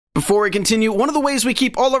Before we continue, one of the ways we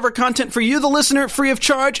keep all of our content for you, the listener, free of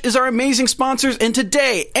charge is our amazing sponsors, and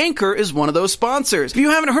today, Anchor is one of those sponsors. If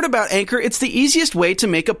you haven't heard about Anchor, it's the easiest way to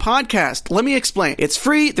make a podcast. Let me explain. It's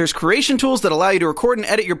free, there's creation tools that allow you to record and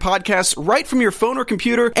edit your podcasts right from your phone or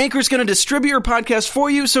computer. Anchor's going to distribute your podcast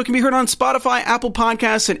for you so it can be heard on Spotify, Apple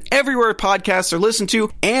Podcasts, and everywhere podcasts are listened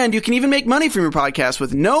to, and you can even make money from your podcast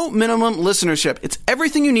with no minimum listenership. It's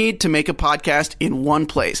everything you need to make a podcast in one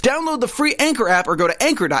place. Download the free Anchor app or go to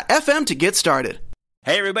anchor.fm to get started.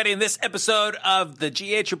 Hey everybody, in this episode of the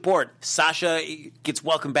GH Report, Sasha gets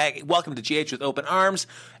welcomed to GH with open arms,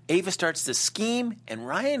 Ava starts to scheme, and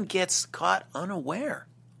Ryan gets caught unaware.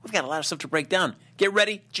 We've got a lot of stuff to break down. Get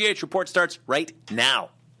ready, GH Report starts right now.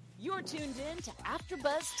 You're tuned in to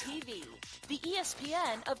AfterBuzz TV, the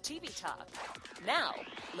ESPN of TV talk. Now,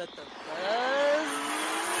 let the buzz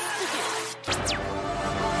begin.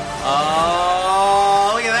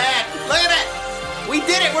 Oh, look at that! Look at that! We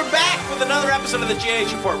did it! We're back with another episode of the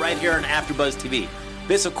GH Report right here on AfterBuzz TV.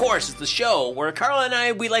 This, of course, is the show where Carla and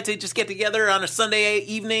I, we like to just get together on a Sunday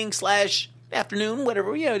evening / afternoon,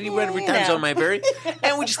 whatever time zone might vary,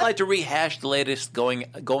 and we just like to rehash the latest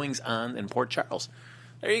goings on in Port Charles.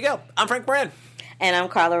 There you go. I'm Frank Moran. And I'm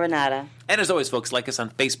Carla Renata. And as always, folks, like us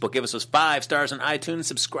on Facebook, give us those 5 stars on iTunes,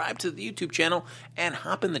 subscribe to the YouTube channel, and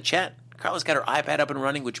hop in the chat. Carla's got her iPad up and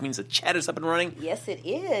running, which means the chat is up and running. Yes, it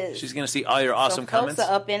is. She's going to see all your awesome comments. Folks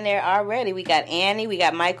are up in there already. We got Annie, we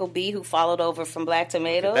got Michael B., who followed over from Black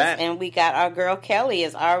Tomatoes, and we got our girl Kelly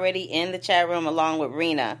is already in the chat room along with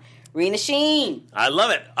Rena Sheen. I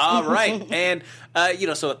love it. All right. And,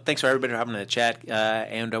 so thanks for everybody for hopping in the chat.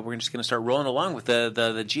 And we're just going to start rolling along with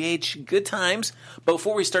the GH good times. But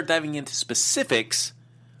before we start diving into specifics,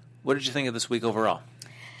 what did you think of this week overall?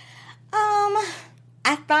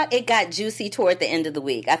 I thought it got juicy toward the end of the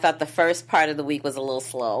week. I thought the first part of the week was a little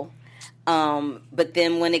slow. But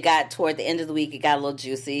then when it got toward the end of the week, it got a little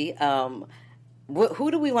juicy.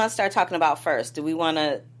 Who do we want to start talking about first? Do we want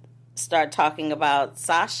to start talking about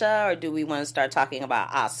Sasha, or do we want to start talking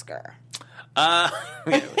about Oscar?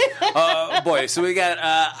 Boy, so we got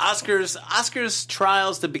Oscar's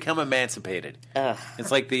trials to become emancipated. Ugh. It's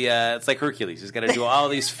like Hercules. He's got to do all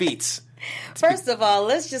these feats. First of all,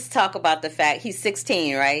 let's just talk about the fact he's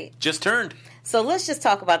 16, right? Just turned. So let's just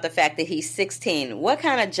talk about the fact that he's 16. What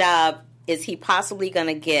kind of job is he possibly going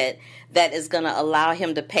to get that is going to allow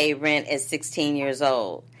him to pay rent at 16 years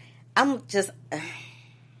old? I'm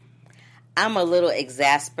a little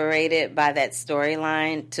exasperated by that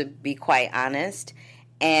storyline, to be quite honest.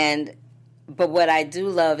 But what I do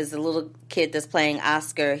love is the little kid that's playing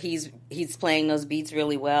Oscar. He's playing those beats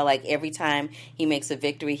really well. Like, every time he makes a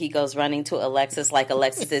victory, he goes running to Alexis like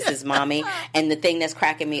Alexis is his mommy. And the thing that's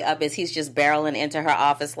cracking me up is he's just barreling into her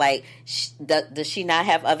office like, does she not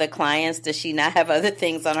have other clients? Does she not have other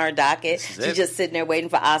things on her docket? She's just sitting there waiting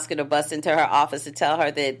for Oscar to bust into her office to tell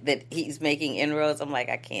her that he's making inroads. I'm like,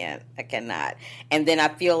 I cannot. And then I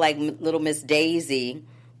feel like little Miss Daisy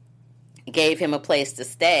gave him a place to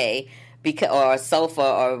stay, or a sofa,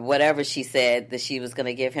 or whatever she said that she was going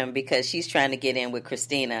to give him, because she's trying to get in with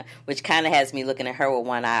Christina, which kind of has me looking at her with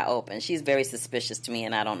one eye open. She's very suspicious to me,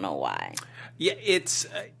 and I don't know why. Yeah, it's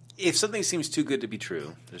if something seems too good to be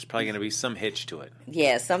true, there's probably going to be some hitch to it.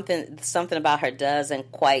 Yeah, something about her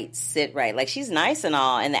doesn't quite sit right. Like, she's nice and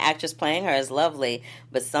all, and the actress playing her is lovely,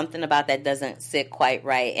 but something about that doesn't sit quite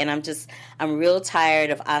right. And I'm real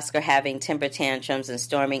tired of Oscar having temper tantrums and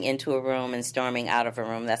storming into a room and storming out of a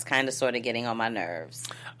room. That's kind of sort of getting on my nerves.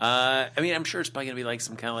 I'm sure it's probably going to be like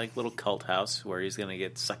some kind of like little cult house where he's going to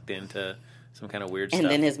get sucked into some kind of weird stuff.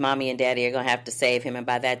 And then his mommy and daddy are going to have to save him, and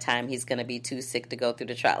by that time he's going to be too sick to go through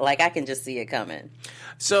the trial. Like, I can just see it coming.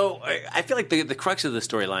 So I feel like the crux of the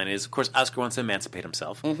storyline is, of course, Oscar wants to emancipate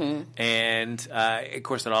himself. Mm-hmm. And, of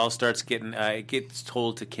course, it all starts gets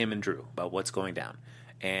told to Kim and Drew about what's going down.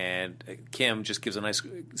 And Kim just gives a nice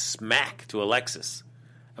smack to Alexis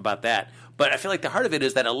about that. But I feel like the heart of it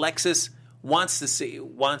is that Alexis wants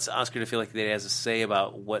Oscar to feel like that he has a say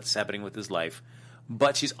about what's happening with his life.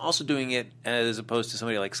 But she's also doing it as opposed to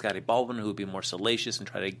somebody like Scotty Baldwin, who would be more salacious and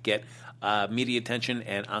try to get media attention,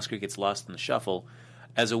 and Oscar gets lost in the shuffle,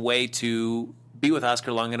 as a way to be with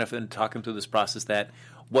Oscar long enough and talk him through this process that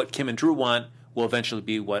what Kim and Drew want will eventually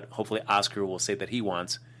be what hopefully Oscar will say that he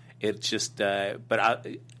wants. It's just, but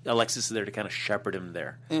Alexis is there to kind of shepherd him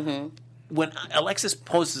there. Mm-hmm. When Alexis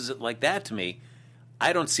poses it like that to me,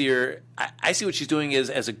 I don't see her. I see what she's doing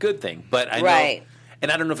as a good thing, but I know. And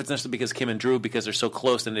I don't know if it's necessarily because Kim and Drew, because they're so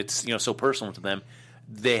close and it's so personal to them,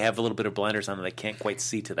 they have a little bit of blinders on and they can't quite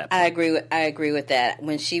see to that point. I agree with that.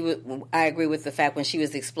 I agree with the fact when she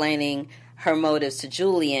was explaining her motives to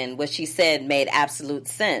Julian, what she said made absolute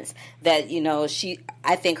sense. That,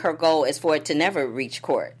 I think her goal is for it to never reach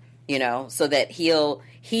court, so that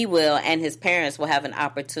he will and his parents will have an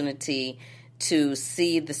opportunity to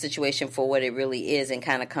see the situation for what it really is and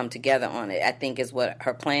kind of come together on it, I think is what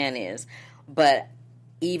her plan is. But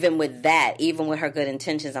even with that, even with her good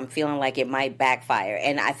intentions, I'm feeling like it might backfire.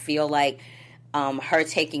 And I feel like her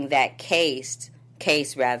taking that case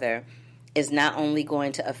is not only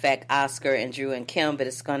going to affect Oscar and Drew and Kim, but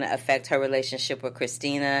it's going to affect her relationship with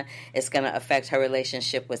Christina. It's going to affect her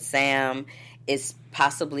relationship with Sam. It's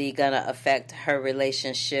possibly going to affect her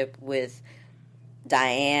relationship with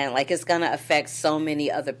Diane. Like, it's going to affect so many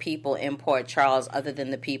other people in Port Charles other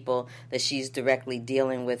than the people that she's directly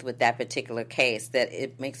dealing with that particular case, that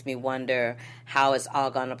it makes me wonder how it's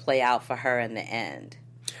all going to play out for her in the end.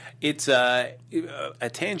 It's a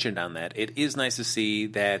tangent on that. It is nice to see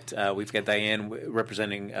that we've got Diane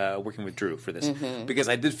representing, working with Drew for this. Mm-hmm. Because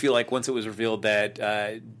I did feel like once it was revealed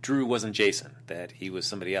that Drew wasn't Jason, that he was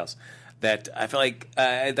somebody else, that I feel like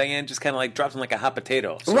Diane just kind of like dropped him like a hot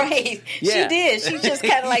potato. So, right. Yeah. She did. She just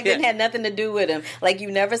kind of like didn't have nothing to do with him. Like,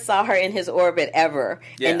 you never saw her in his orbit ever.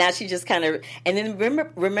 Yeah. And now she just kind of... And then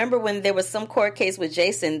remember when there was some court case with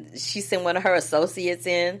Jason, she sent one of her associates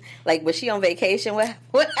in? Like, was she on vacation? What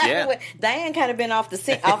happened with... Diane kind of been off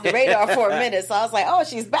the radar for a minute, so I was like, oh,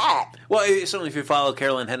 she's back. Well, certainly if you follow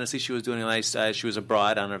Carolyn Hennessy, she was doing a nice... she was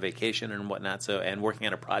abroad on a vacation and whatnot, so and working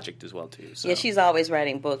on a project as well, too. So. Yeah, she's always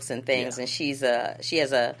writing books and things. And she has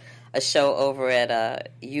a show over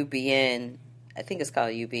at UBN, I think it's called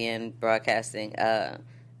UBN Broadcasting,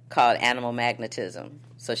 called Animal Magnetism.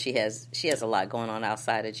 So she has a lot going on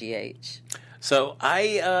outside of GH. So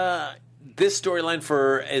this storyline,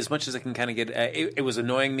 for as much as I can kind of get, it was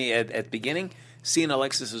annoying me at the beginning. Seeing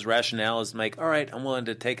Alexis's rationale is like, all right, I'm willing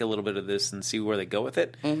to take a little bit of this and see where they go with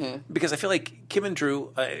it. Mm-hmm. Because I feel like Kim and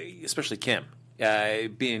Drew, especially Kim,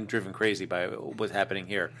 being driven crazy by what's happening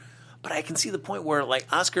here. But I can see the point where, like,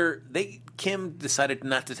 Kim decided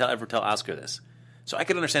not to ever tell Oscar this. So I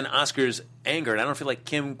can understand Oscar's anger, and I don't feel like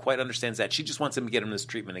Kim quite understands that. She just wants him to get him this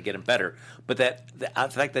treatment and get him better. But that the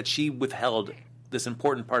fact that she withheld this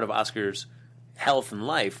important part of Oscar's health and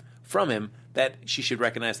life from him, that she should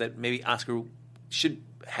recognize that maybe Oscar should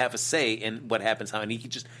have a say in what happens, how, and you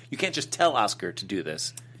can't just tell Oscar to do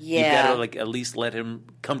this. Yeah. You got to, like, at least let him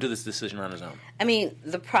come to this decision on his own. I mean,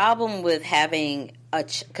 the problem with having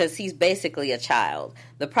because he's basically a child.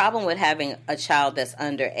 The problem with having a child that's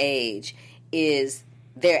underage is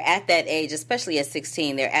they're at that age, especially at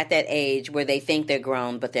 16, they're at that age where they think they're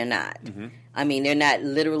grown, but they're not. Mm-hmm. I mean, they're not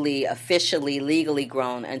literally, officially, legally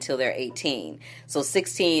grown until they're 18. So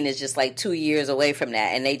 16 is just like 2 years away from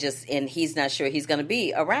that, and he's not sure he's going to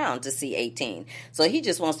be around to see 18. So he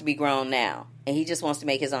just wants to be grown now, and he just wants to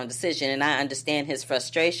make his own decision, and I understand his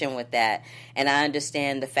frustration with that, and I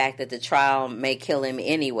understand the fact that the trial may kill him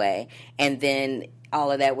anyway, and then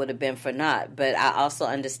all of that would have been for naught. But I also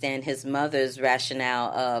understand his mother's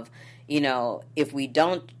rationale of, if we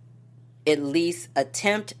don't at least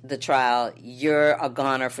attempt the trial, you're a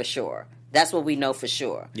goner for sure. That's what we know for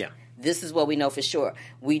sure. Yeah. This is what we know for sure.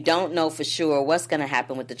 We don't know for sure what's going to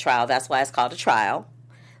happen with the trial. That's why it's called a trial.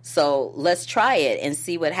 So let's try it and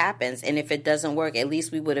see what happens. And if it doesn't work, at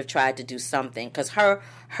least we would have tried to do something. Because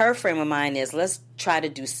her frame of mind is, let's try to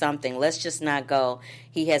do something. Let's just not go,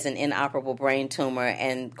 he has an inoperable brain tumor,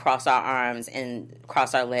 and cross our arms and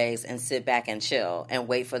cross our legs and sit back and chill and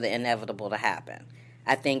wait for the inevitable to happen.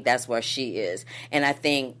 I think that's where she is. And I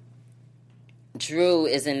think Drew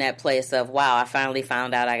is in that place of, wow, I finally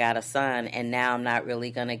found out I got a son, and now I'm not really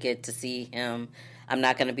going to get to see him. I'm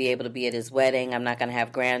not going to be able to be at his wedding. I'm not going to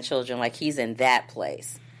have grandchildren. Like, he's in that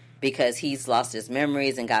place because he's lost his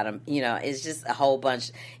memories and got him, it's just a whole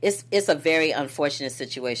bunch. It's a very unfortunate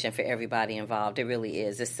situation for everybody involved. It really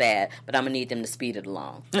is. It's sad, but I'm going to need them to speed it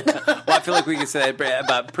along. Well, I feel like we can say that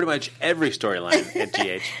about pretty much every storyline at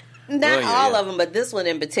GH. Not all of them, but this one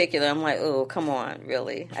in particular, I'm like, oh, come on,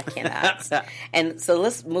 really? I cannot. And so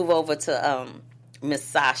let's move over to Miss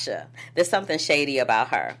Sasha. There's something shady about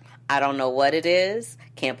her. I don't know what it is.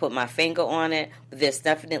 Can't put my finger on it. But there's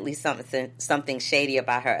definitely something shady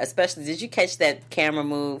about her. Especially, did you catch that camera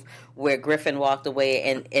move where Griffin walked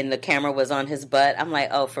away and the camera was on his butt? I'm like,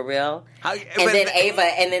 oh, for real?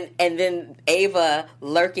 And then Ava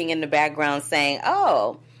lurking in the background saying,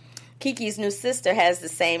 oh, Kiki's new sister has the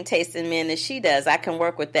same taste in men as she does. I can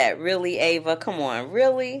work with that. Really, Ava? Come on,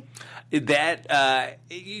 really? That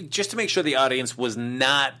just to make sure the audience was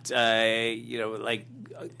not,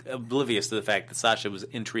 oblivious to the fact that Sasha was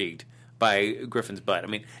intrigued by Griffin's butt. I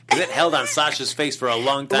mean, because it held on Sasha's face for a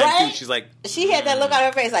long time, Right? too. She's like... She had that look on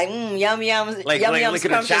her face like, yum, yum, Like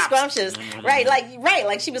licking her chops. scrumptious. Right,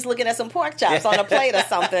 like she was looking at some pork chops on a plate or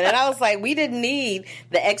something. And I was like, we didn't need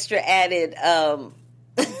the extra added...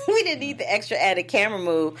 we didn't need the extra added camera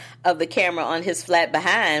move of the camera on his flat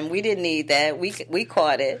behind. We didn't need that. We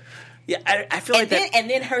caught it. Yeah, I feel like that... And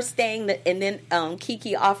then her staying... And then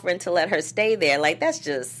Kiki offering to let her stay there. Like, that's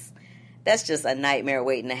just a nightmare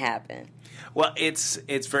waiting to happen. Well, it's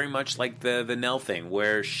very much like the Nell thing,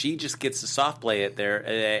 where she just gets to soft play it there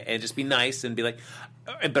and just be nice and be like,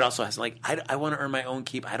 but also has like, I want to earn my own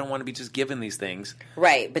keep. I don't want to be just given these things.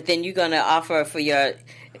 Right, but then you're going to offer for your...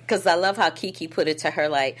 Because I love how Kiki put it to her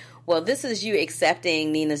like, well, this is you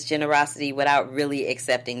accepting Nina's generosity without really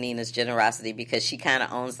accepting Nina's generosity because she kind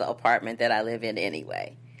of owns the apartment that I live in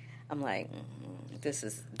anyway. I'm like... This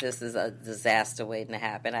is a disaster waiting to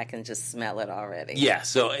happen. I can just smell it already. Yeah,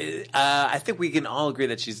 so I think we can all agree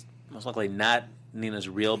that she's most likely not Nina's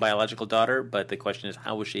real biological daughter, but the question is,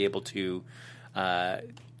 how was she able to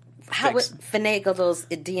how would finagle those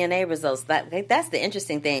DNA results? That's the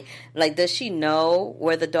interesting thing. Like, does she know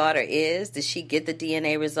where the daughter is? Did she get the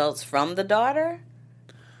DNA results from the daughter?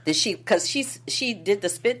 Did she? Because she did the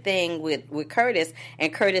spit thing with Curtis,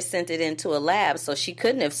 and Curtis sent it into a lab, so she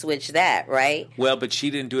couldn't have switched that, right? Well, but she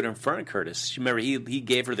didn't do it in front of Curtis. Remember, he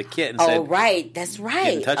gave her the kit and said, "Oh, right, that's right.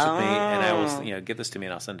 Get in touch with me, and I will, get this to me,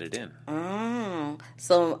 and I'll send it in." Oh,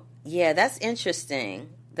 so yeah, that's interesting.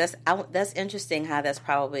 That's interesting how that's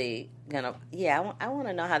probably gonna. Yeah, I want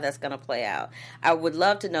to know how that's gonna play out. I would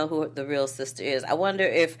love to know who the real sister is. I wonder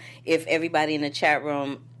if everybody in the chat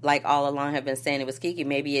room, like all along, have been saying it was Kiki.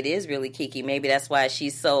 Maybe it is really Kiki. Maybe that's why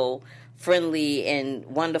she's so friendly and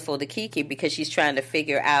wonderful to Kiki, because she's trying to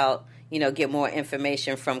figure out, get more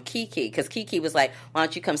information from Kiki. Because Kiki was like, "Why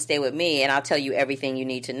don't you come stay with me, and I'll tell you everything you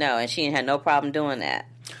need to know." And she had no problem doing that.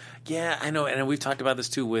 Yeah, I know, and we've talked about this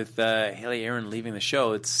too with Haley Aaron leaving the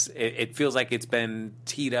show. It feels like it's been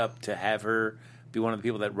teed up to have her be one of the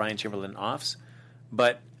people that Ryan Chamberlain offs,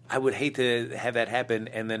 but I would hate to have that happen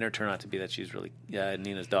and then her turn out to be that she's really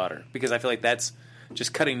Nina's daughter, because I feel like that's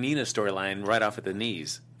just cutting Nina's storyline right off at the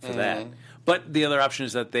knees for that. But the other option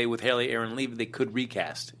is that with Haley Aaron leaving, they could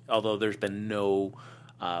recast, although there's been no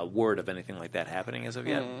word of anything like that happening as of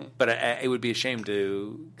yet. But it would be a shame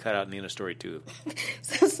to cut out Nina's story too.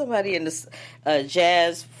 Somebody in the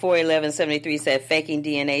Jazz 41173 said faking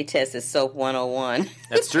DNA test is soap 101.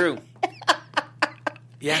 That's true.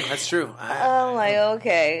 Yeah, that's true. I'm like,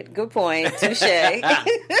 okay, good point. Touche.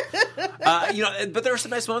 But there are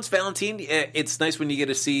some nice moments. Valentine, it's nice when you get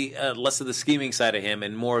to see less of the scheming side of him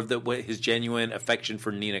and more of his genuine affection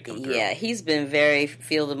for Nina come through. Yeah, he's been very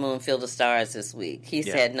feel the moon, feel the stars this week. He's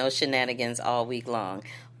had no shenanigans all week long.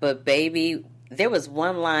 But baby, there was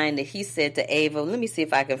one line that he said to Ava. Let me see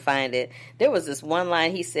if I can find it. There was this one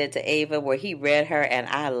line he said to Ava where he read her, and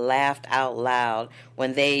I laughed out loud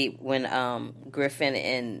when Griffin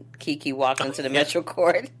and Kiki walked into the Metro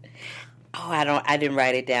Court. Oh, I didn't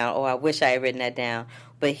write it down. Oh, I wish I had written that down.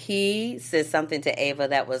 But he said something to Ava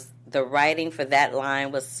that was, the writing for that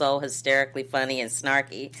line was so hysterically funny and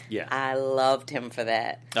snarky. Yeah. I loved him for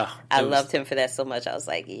that. I loved him for that so much. I was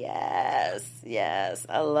like, yes,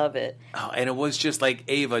 I love it. Oh, and it was just like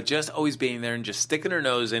Ava just always being there and just sticking her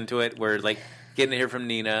nose into it, where like getting to hear from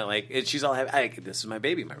Nina, like she's all happy. This is my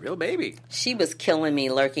baby, my real baby. She was killing me,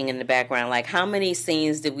 lurking in the background. Like, how many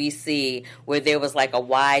scenes did we see where there was like a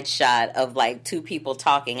wide shot of like two people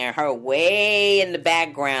talking and her way in the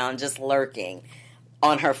background just lurking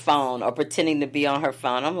on her phone or pretending to be on her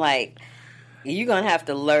phone? I'm like, you're going to have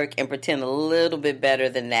to lurk and pretend a little bit better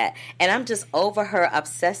than that. And I'm just over her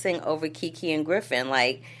obsessing over Kiki and Griffin.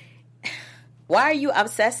 Like, why are you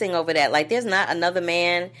obsessing over that? Like, there's not another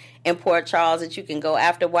man in Port Charles that you can go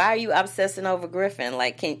after. Why are you obsessing over Griffin?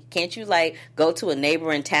 Like, can't you, like, go to a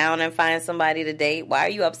neighboring town and find somebody to date? Why are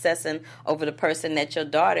you obsessing over the person that your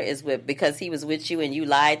daughter is with? Because he was with you and you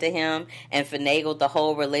lied to him and finagled the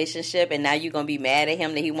whole relationship, and now you're going to be mad at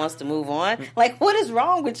him that he wants to move on? Like, what is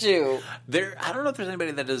wrong with you? I don't know if there's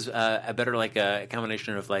anybody that does a better, like, a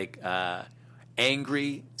combination of, like,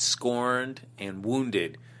 angry, scorned, and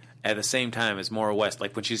wounded at the same time as Maura West.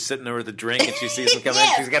 Like when she's sitting there with a drink and she sees him coming in,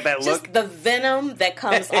 she's got that look. Just the venom that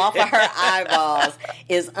comes off of her eyeballs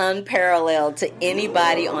is unparalleled to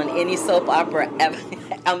anybody on any soap opera ever.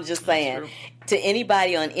 I'm just saying. To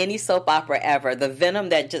anybody on any soap opera ever, the venom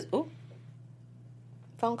that just... Ooh.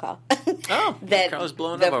 Phone call. Oh, Carla's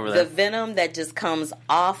blowing up over there. The venom that just comes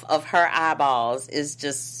off of her eyeballs is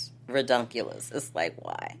just redunculous. It's like,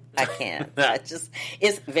 why? I can't.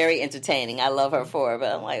 It's very entertaining. I love her for it,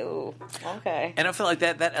 but I'm like, ooh, okay. And I feel like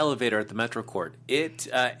that elevator at the Metro Court, it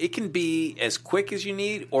can be as quick as you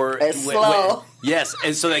need, or as slow. Yes,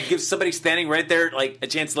 and so that gives somebody standing right there like a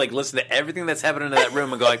chance to like listen to everything that's happening in that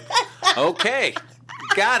room and go like, okay,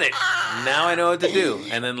 got it. Now I know what to do,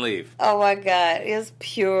 and then leave. Oh my God, it's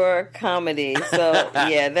pure comedy. So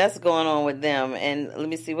yeah, that's going on with them. And let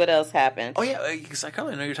me see what else happened. Oh yeah, because I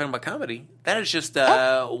know you're talking about comedy. That is just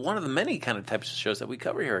one of the many kind of types of shows that we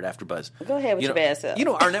cover here at AfterBuzz. Go ahead with your bad self.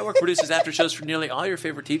 Our network produces after shows for nearly all your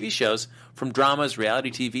favorite TV shows, from dramas, reality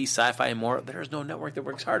TV, sci-fi, and more. There is no network that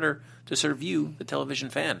works harder to serve you, the television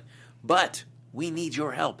fan. But we need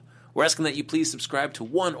your help. We're asking that you please subscribe to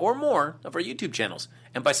one or more of our YouTube channels.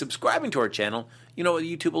 And by subscribing to our channel, you know what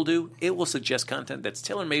YouTube will do? It will suggest content that's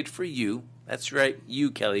tailor-made for you. That's right,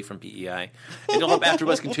 you, Kelly, from PEI. And it'll help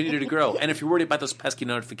AfterBuzz continue to grow. And if you're worried about those pesky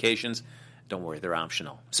notifications, don't worry, they're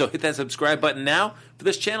optional. So hit that subscribe button now for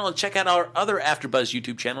this channel and check out our other AfterBuzz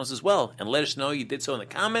YouTube channels as well. And let us know you did so in the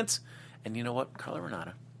comments. And you know what? Carla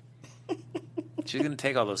Renata, she's going to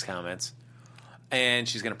take all those comments, and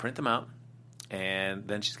she's going to print them out. And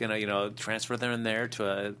then she's going to, transfer them in there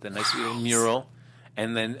to the nice little mural.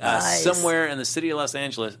 And then somewhere in the city of Los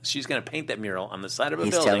Angeles, she's going to paint that mural on the side of a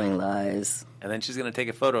building. He's telling lies. And then she's going to take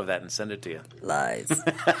a photo of that and send it to you. Lies.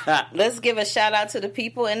 Let's give a shout out to the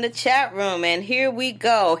people in the chat room. And here we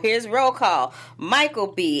go. Here's roll call. Michael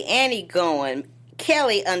B., Annie Goen,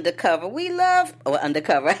 Kelly Undercover. We love... Oh,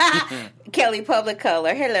 Undercover. Kelly Public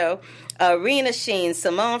Color. Hello. Rena Sheen,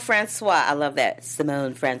 Simone Francois. I love that.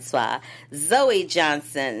 Simone Francois. Zoe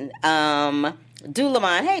Johnson.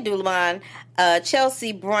 Dulamon. Hey, Dulamon.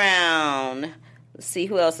 Chelsea Brown. Let's see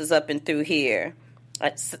who else is up and through here.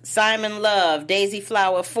 Simon Love. Daisy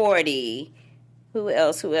Flower 40. Who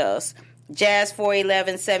else? Jazz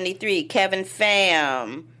 41173. Kevin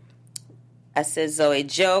Pham. I said Zoe.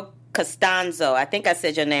 Joe Costanzo. I think I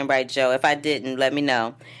said your name right, Joe. If I didn't, let me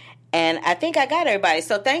know. And I think I got everybody.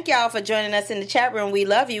 So thank y'all for joining us in the chat room. We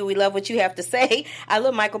love you. We love what you have to say. I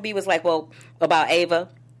love Michael B. was like, well, about Ava.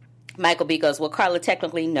 Michael B. goes, well, Carla,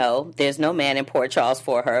 technically, no. There's no man in Port Charles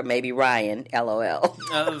for her. Maybe Ryan. LOL.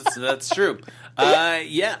 That's true.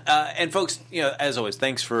 And folks, as always,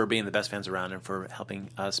 thanks for being the best fans around and for helping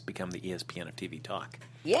us become the ESPN of TV talk.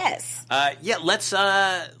 Yes.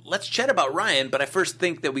 Let's chat about Ryan, but I first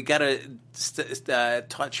think that we got to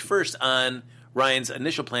touch first on Ryan's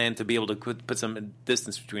initial plan to be able to put some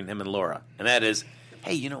distance between him and Laura. And that is,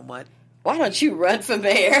 hey, you know what? Why don't you run for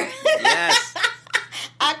mayor? Yes.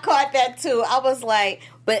 I caught that too. I was like,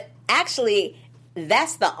 but actually,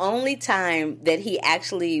 that's the only time that he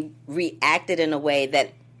actually reacted in a way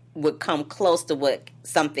that would come close to what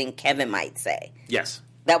something Kevin might say. Yes.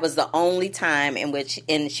 That was the only time in which,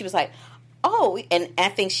 and she was like, oh, and I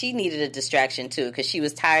think she needed a distraction too, because she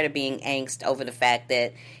was tired of being angst over the fact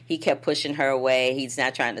that he kept pushing her away. He's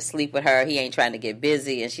not trying to sleep with her. He ain't trying to get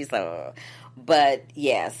busy. And she's like, oh. But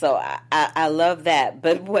yeah, so I love that.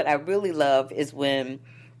 But what I really love is when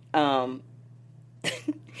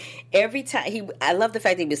every time I love the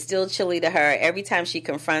fact that he was still chilly to her. Every time she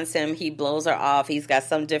confronts him, he blows her off. He's got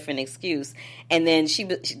some different excuse. And then she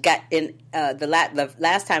got in the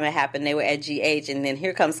last time it happened, they were at GH, and then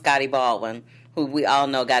here comes Scotty Baldwin, who we all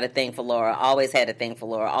know got a thing for Laura, always had a thing for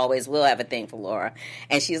Laura, always will have a thing for Laura.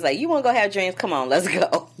 And she's like, you want to go have dreams? Come on, let's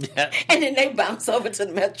go. Yeah. And then they bounce over to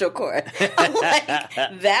the Metro Court. I'm like,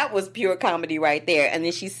 that was pure comedy right there. And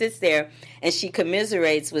then she sits there and she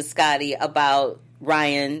commiserates with Scotty about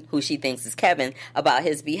Ryan, who she thinks is Kevin, about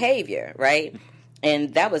his behavior, right?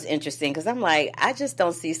 And that was interesting because I'm like, I just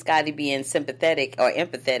don't see Scotty being sympathetic or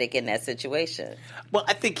empathetic in that situation. Well,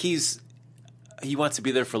 I think he wants to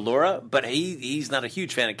be there for Laura, but he's not a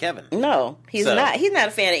huge fan of Kevin. No, he's not. He's not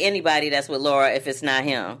a fan of anybody that's with Laura if it's not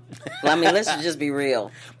him. Well, I mean, let's just be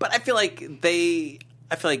real. But I feel like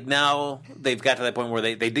now they've got to that point where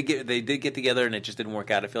they did get together and it just didn't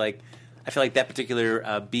work out. I feel like that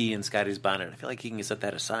particular bee in Scotty's bonnet, I feel like he can set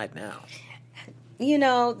that aside now.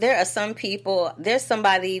 There are some people. There's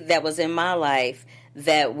somebody that was in my life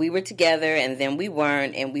that we were together and then we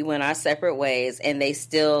weren't, and we went our separate ways, and they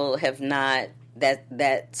still have not.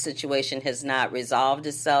 That situation has not resolved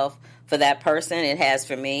itself for that person. It has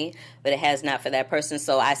for me, but it has not for that person.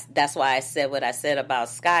 So that's why I said what I said about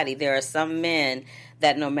Scotty. There are some men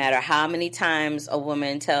that no matter how many times a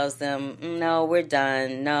woman tells them, no, we're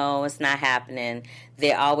done, no, it's not happening,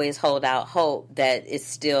 they always hold out hope that it's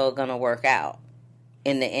still going to work out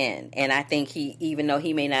in the end. And I think even though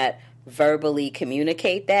he may not verbally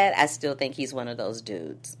communicate that, I still think he's one of those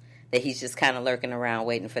dudes that he's just kind of lurking around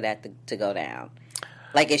waiting for that to go down.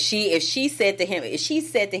 Like if she said to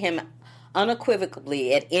him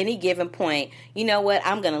unequivocally at any given point, you know what,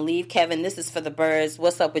 I'm going to leave Kevin. This is for the birds.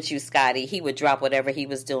 What's up with you, Scotty? He would drop whatever he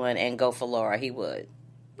was doing and go for Laura. He would.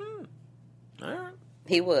 All right.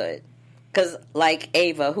 He would. Because, like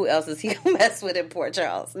Ava, who else is he going to mess with in Port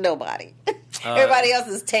Charles? Nobody. Everybody else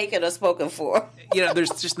is taken or spoken for.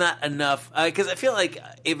 There's just not enough. Because I feel like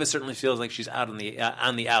Ava certainly feels like she's out on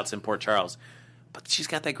the outs in Port Charles. But she's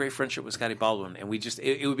got that great friendship with Scotty Baldwin, and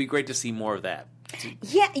it would be great to see more of that.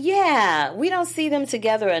 Yeah. We don't see them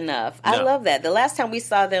together enough. I love that. The last time we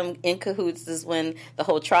saw them in cahoots is when the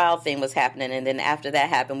whole trial thing was happening, and then after that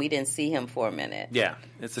happened, we didn't see him for a minute. Yeah,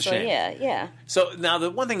 it's a shame. Yeah. So now the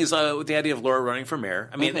one thing is with the idea of Laura running for mayor.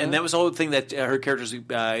 I mean, and that was the whole thing that her character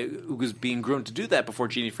was being groomed to do that before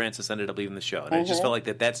Jeannie Francis ended up leaving the show, and I just felt like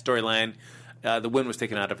that storyline. The wind was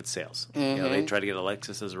taken out of its sails. They tried to get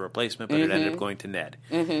Alexis as a replacement, but it ended up going to Ned.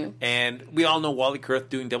 And we all know Wally Kurth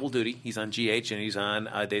doing double duty. He's on GH and he's on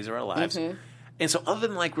Days of Our Lives. And so other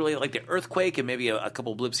than really the earthquake and maybe a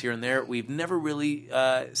couple blips here and there, we've never really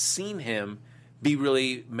seen him be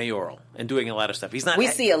really mayoral and doing a lot of stuff. He's not. We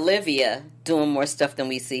see Olivia doing more stuff than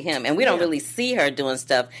we see him, and we don't really see her doing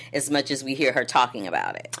stuff as much as we hear her talking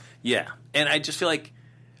about it. Yeah, and I just feel like.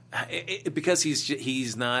 Because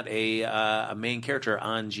he's not a main character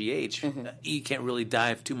on GH, he can't really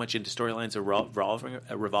dive too much into storylines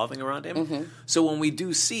revolving around him. So when we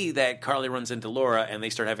do see that Carly runs into Laura and they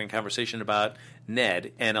start having a conversation about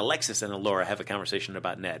Ned, and Alexis and Laura have a conversation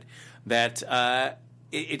about Ned, that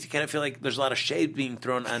it kind of feel like there's a lot of shade being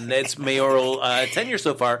thrown on Ned's mayoral tenure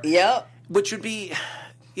so far. Yep. Which would be...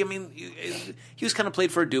 I mean, he was kind of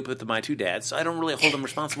played for a dupe with My Two Dads, so I don't really hold him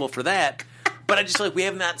responsible for that. But I just feel like we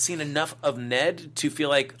have not seen enough of Ned to feel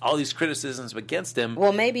like all these criticisms against him.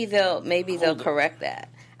 Well, maybe they'll correct that.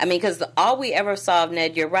 I mean, because all we ever saw of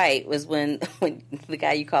Ned, you're right, was when the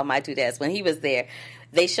guy you call My Two Dads, when he was there,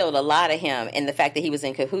 they showed a lot of him, and the fact that he was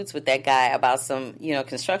in cahoots with that guy about some,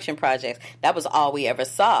 construction projects. That was all we ever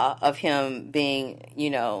saw of him being,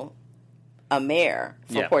 a mayor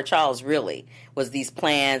for Port Charles, really, was these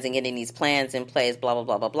plans and getting these plans in place, blah, blah,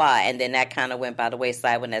 blah, blah, blah. And then that kind of went by the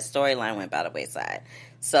wayside when that storyline went by the wayside.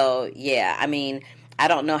 So, yeah, I mean, I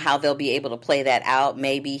don't know how they'll be able to play that out.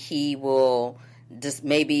 Maybe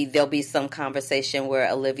maybe there'll be some conversation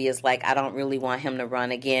where Olivia's like, I don't really want him to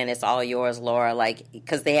run again. It's all yours, Laura.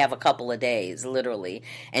 Because they have a couple of days, literally.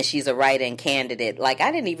 And she's a write-in candidate. I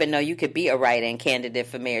didn't even know you could be a write-in candidate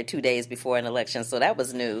for mayor 2 days before an election. So that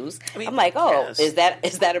was news. I mean, I'm like, yes. Is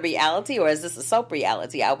that a reality or is this a soap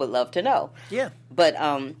reality? I would love to know. Yeah. But,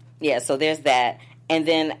 so there's that. And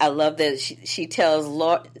then I love that she tells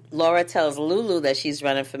Laura tells Lulu that she's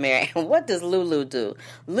running for mayor. And what does Lulu do?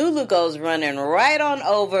 Lulu goes running right on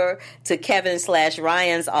over to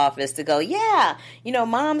Kevin/Ryan's office to go, yeah,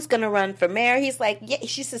 Mom's going to run for mayor. He's like, yeah.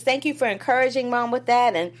 She says, thank you for encouraging Mom with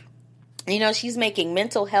that. And she's making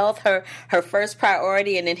mental health her first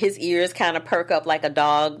priority, and then his ears kind of perk up like a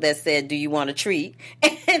dog that said, do you want a treat?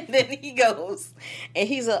 And then he goes, and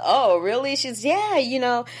he's like, oh, really? She's,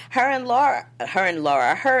 yeah, her and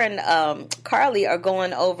Carly are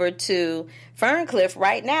going over to Ferncliff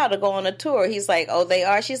right now to go on a tour. He's like, oh, they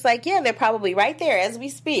are? She's like, yeah, they're probably right there as we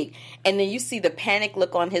speak. And then you see the panic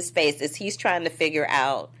look on his face as he's trying to figure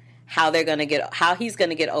out how he's going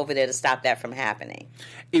to get over there to stop that from happening.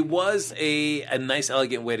 It was a nice,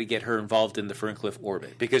 elegant way to get her involved in the Ferncliff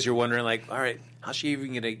orbit, because you're wondering, all right, how's she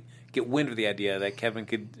even going to get wind of the idea that Kevin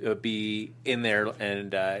could be in there,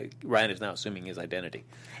 and Ryan is now assuming his identity.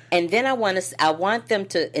 And then I want them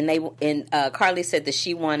to, and Carly said that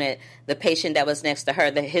she wanted the patient that was next to her,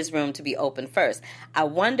 his room to be open first. I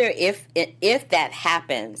wonder if that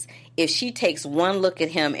happens, if she takes one look at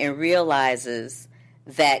him and realizes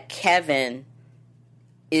that Kevin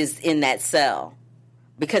is in that cell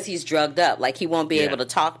because he's drugged up, he won't be able to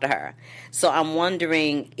talk to her. So I'm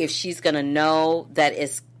wondering if she's going to know that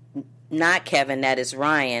it's not Kevin, that is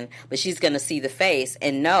Ryan, but she's going to see the face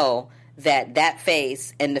and know that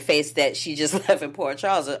face and the face that she just left in Port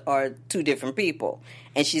Charles are two different people.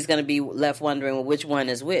 And she's going to be left wondering which one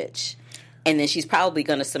is which. And then she's probably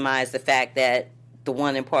going to surmise the fact that the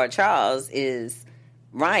one in Port Charles is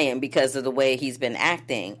Ryan because of the way he's been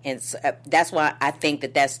acting. And so, that's why I think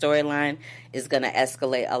that storyline is going to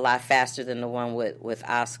escalate a lot faster than the one with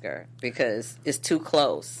Oscar, because it's too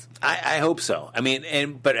close. I hope so. I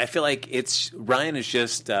mean, but I feel like Ryan is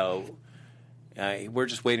just we're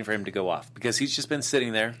just waiting for him to go off, because he's just been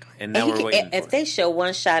sitting there, and now we're waiting. If they show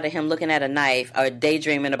one shot of him looking at a knife or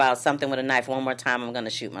daydreaming about something with a knife one more time, I'm going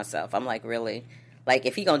to shoot myself. I'm like, really?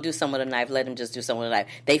 If he going to do something with a knife, let him just do something with a knife.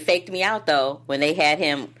 They faked me out, though, when they had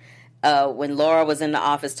him when Laura was in the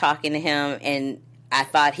office talking to him, and I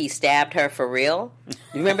thought he stabbed her for real.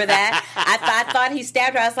 You remember that? I thought he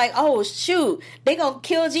stabbed her. I was like, oh, shoot. They going to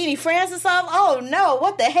kill Jeannie Francis off? Oh, no.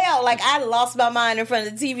 What the hell? Like, I lost my mind in front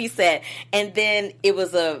of the TV set. And then it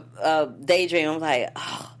was a daydream. I'm like,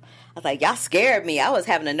 oh. I was like, y'all scared me. I was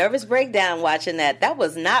having a nervous breakdown watching that. That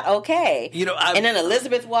was not okay. And then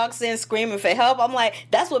Elizabeth walks in screaming for help. I'm like,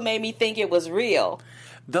 that's what made me think it was real.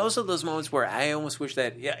 Those are those moments where I almost wish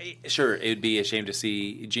that, yeah, sure, it would be a shame to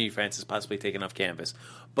see Jeannie Francis possibly taken off canvas.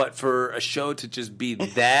 But for a show to just be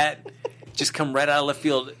that, just come right out of left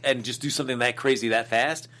field and just do something that crazy that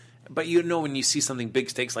fast. But when you see something big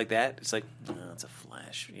stakes like that, it's like, oh, it's a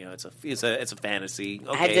flash. It's a fantasy.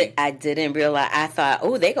 Okay. I didn't realize. I thought,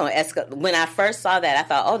 oh, they're going to escalate. When I first saw that, I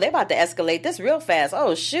thought, oh, they're about to escalate this real fast.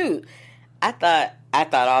 Oh, shoot. I thought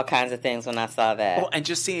all kinds of things when I saw that. Oh, and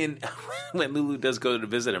just seeing when Lulu does go to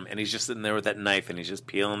visit him, and he's just sitting there with that knife, and he's just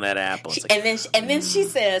peeling that apple. Like, and then she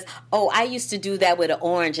says, "Oh, I used to do that with an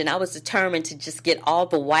orange, and I was determined to just get all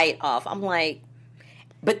the white off." I'm like,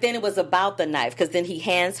 but then it was about the knife, because then he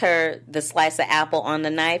hands her the slice of apple on the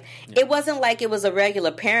knife. Yeah. It wasn't like it was a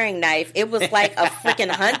regular paring knife. It was like a freaking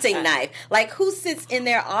hunting knife. Like, who sits in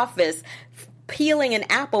their office peeling an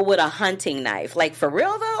apple with a hunting knife? Like, for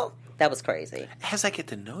real though? That was crazy. As I get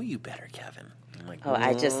to know you better, Kevin. I'm like,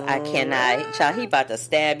 I cannot. Child, he about to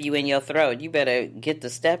stab you in your throat. You better get to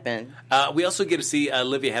stepping. We also get to see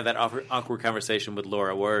Olivia have that awkward conversation with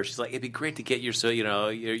Laura, where she's like, "It'd be great to get your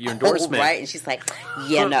endorsement." Oh, right, and she's like,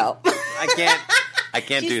 "Yeah, no, I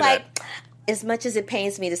can't she's do like, that." As much as it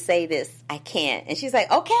pains me to say this, I can't. And she's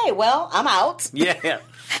like, "Okay, well, I'm out." Yeah.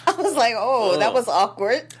 I was like, "Oh, that was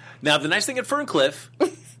awkward." Now, the nice thing at Ferncliff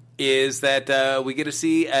is that we get to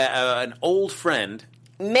see an old friend,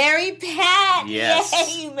 Mary Pat. Yes.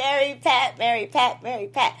 Yay, Mary Pat. And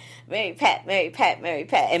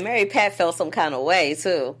Mary Pat felt some kind of way,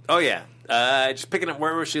 too. Oh, yeah. Just picking up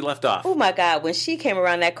wherever she left off. Oh, my God. When she came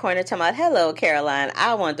around that corner talking about, "Hello, Caroline,"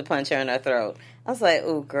 I wanted to punch her in her throat. I was like,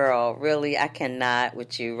 "Oh, girl, really? I cannot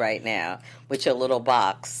with you right now with your little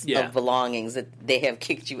box of belongings that they have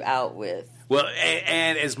kicked you out with." Well,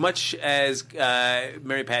 and as much as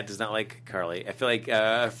Mary Pat does not like Carly, I feel like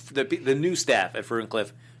the new staff at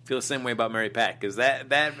Ferncliff feel the same way about Mary Pat, because that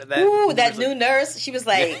new nurse, she was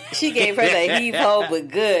like, she gave her the heave ho, but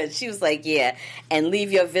good. She was like, yeah, and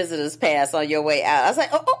leave your visitor's pass on your way out. I was like,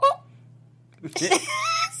 oh.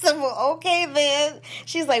 So, well, okay then.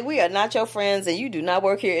 She's like, "We are not your friends, and you do not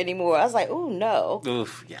work here anymore." I was like, "Oh no."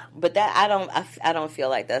 Oof, yeah. But that I don't feel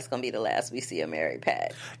like that's going to be the last we see of Mary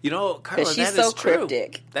Pat. Carla, because she's so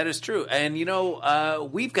cryptic. That is true. And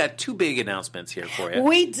we've got two big announcements here for you.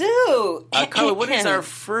 We do. Carla, what is our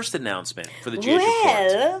first announcement for the GH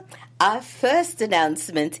Report? Our first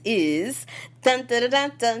announcement is dun dun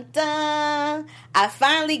dun dun dun. I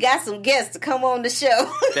finally got some guests to come on the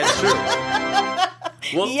show. That's true.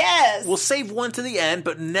 Well, yes. We'll save one to the end,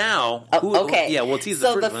 but now... okay. Yeah, we'll tease the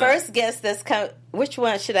first one. So the first guest that's come... Which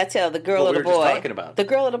one should I tell? The girl or the boy? We were just talking about. The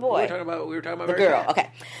girl or the boy? We were talking about the girl. Okay.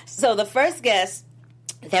 So the first guest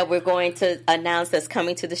that we're going to announce that's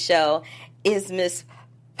coming to the show is Miss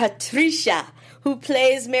Patricia, who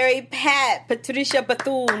plays Mary Pat. Patricia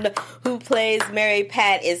Bethune, who plays Mary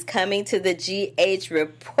Pat, is coming to the GH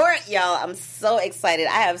Report, y'all. I'm so excited.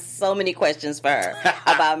 I have so many questions for her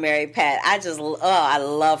about Mary Pat. I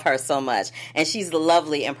love her so much. And she's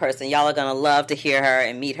lovely in person. Y'all are going to love to hear her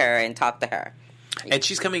and meet her and talk to her. And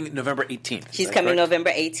she's coming November 18th. She's coming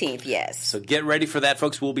November 18th, yes. So get ready for that,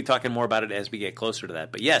 folks. We'll be talking more about it as we get closer to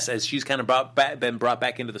that. But yes, as she's kind of been brought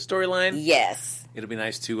back into the storyline. Yes. It'll be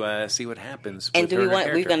nice to see what happens. And do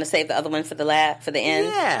we're going to save the other one for the end?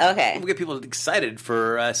 Yeah. Okay. We'll get people excited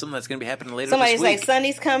for something that's going to be happening later Somebody's this week. like,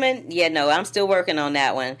 Sonny's coming? Yeah, no, I'm still working on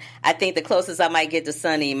that one. I think the closest I might get to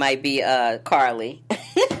Sonny might be Carly.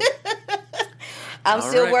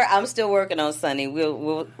 I'm still working on Sonny.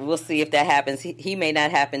 We'll see if that happens. He may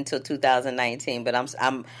not happen until 2019, but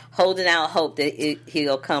I'm holding out hope that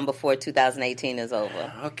he'll come before 2018 is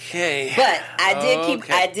over. Okay. But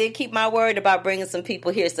I did keep my word about bringing some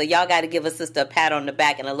people here, so y'all got to give a sister a pat on the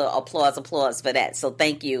back and a little applause for that. So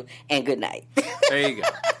thank you and good night. There you go.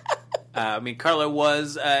 Carla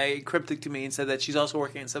was cryptic to me and said that she's also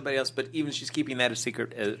working on somebody else, but even she's keeping that a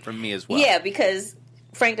secret from me as well. Yeah, because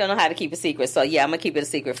Frank don't know how to keep a secret, so yeah, I'm going to keep it a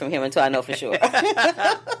secret from him until I know for sure.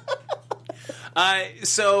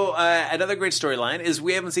 So another great storyline is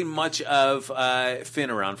we haven't seen much of Finn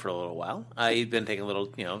around for a little while. He's been taking a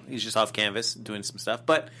little, he's just off canvas doing some stuff,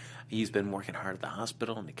 but he's been working hard at the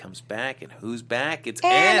hospital, and he comes back, and who's back? It's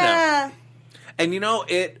Anna. And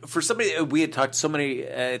for somebody, we had talked so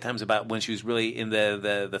many times about when she was really in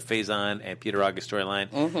the Faison and Peter August storyline,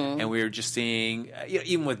 and we were just seeing,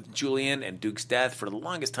 even with Julian and Duke's death, for the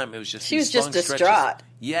longest time, it was just she was just distraught.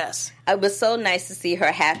 Yes, it was so nice to see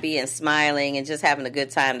her happy and smiling and just having a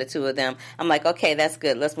good time. The two of them. I'm like, okay, that's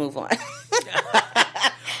good. Let's move on.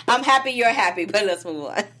 I'm happy you're happy, but let's move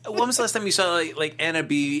on. When was the last time you saw like Anna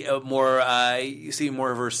be more? You see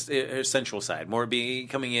more of her sensual side, more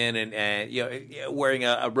coming in and wearing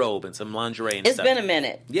a robe and some lingerie. And It's stuff. been a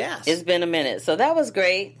minute. Yes, it's been a minute. So that was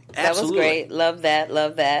great. Absolutely. That was great. Love that.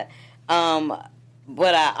 Love that.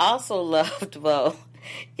 What I also loved, though,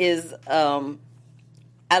 is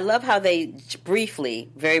I love how they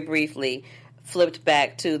very briefly, flipped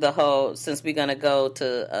back to the whole. Since we're going to go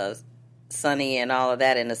to Sonny and all of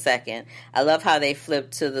that in a second. I love how they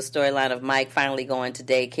flipped to the storyline of Mike finally going to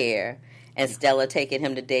daycare and Stella taking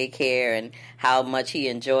him to daycare and how much he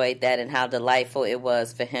enjoyed that and how delightful it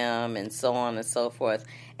was for him and so on and so forth.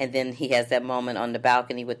 And then he has that moment on the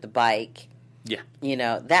balcony with the bike. Yeah.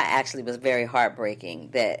 That actually was very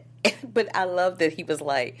heartbreaking. But I love that he's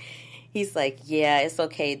like, yeah, it's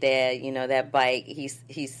okay, Dad. That bike, he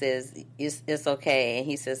says, it's okay. And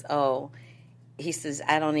he says,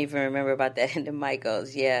 I don't even remember about that. And then Mike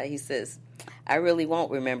goes, yeah. He says, I really won't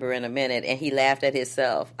remember in a minute. And he laughed at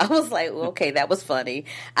himself. I was like, well, okay, that was funny.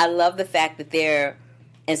 I love the fact that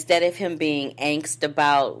instead of him being angst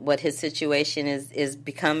about what his situation is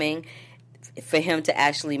becoming, for him to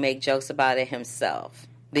actually make jokes about it himself.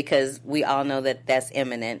 Because we all know that that's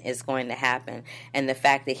imminent. It's going to happen. And the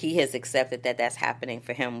fact that he has accepted that that's happening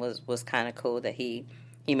for him was kind of cool that he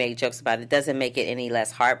made jokes about it. It doesn't make it any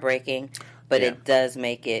less heartbreaking. But it does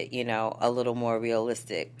make it, a little more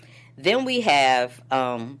realistic. Then we have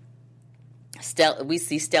Stella. We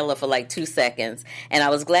see Stella for like 2 seconds, and I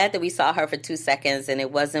was glad that we saw her for 2 seconds, and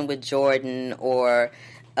it wasn't with Jordan or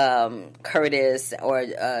Curtis or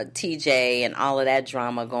TJ and all of that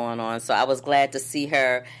drama going on. So I was glad to see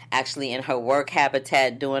her actually in her work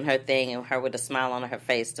habitat doing her thing, and her with a smile on her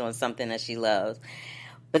face doing something that she loves.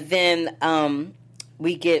 But then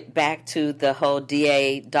we get back to the whole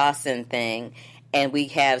D.A. Dawson thing, and we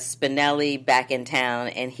have Spinelli back in town,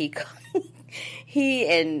 and he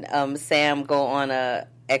and Sam go on a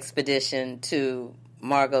expedition to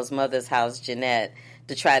Margot's mother's house, Jeanette,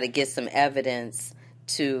 to try to get some evidence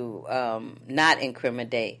to not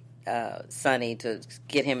incriminate Sonny, to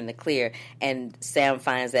get him in the clear. And Sam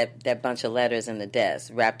finds that bunch of letters in the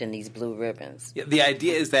desk wrapped in these blue ribbons. Yeah, the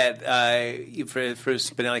idea is that for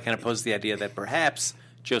Spinelli kind of poses the idea that perhaps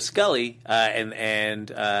Joe Scully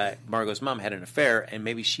and Margot's mom had an affair, and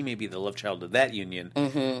maybe she may be the love child of that union,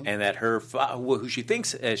 and that her who she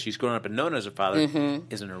thinks as she's grown up and known as her father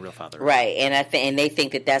isn't her real father. Right, and they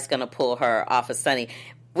think that that's going to pull her off of Sonny.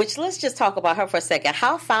 Which, let's just talk about her for a second.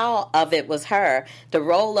 How foul of it was her to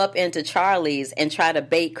roll up into Charlie's and try to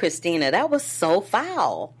bait Christina? That was so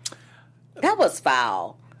foul. That was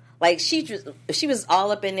foul. Like, she was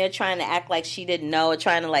all up in there trying to act like she didn't know,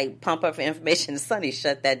 trying to, like, pump her for information. Sonny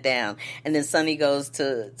shut that down. And then Sonny goes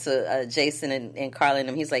to Jason and Carly and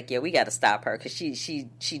him. He's like, yeah, we got to stop her because she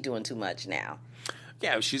doing too much now.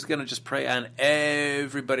 Yeah, she's going to just prey on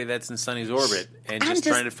everybody that's in Sonny's orbit and just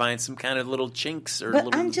trying to find some kind of little chinks or little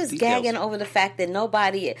I'm just details. gagging over the fact that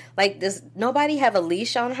nobody have a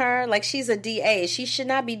leash on her. Like, she's a DA. She should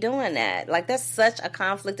not be doing that. Like, that's such a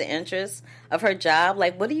conflict of interest of her job.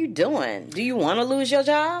 Like, what are you doing? Do you want to lose your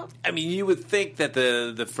job? I mean, you would think that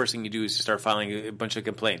the first thing you do is to start filing a bunch of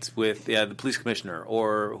complaints with the police commissioner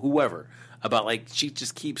or whoever about, like, she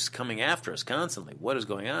just keeps coming after us constantly. What is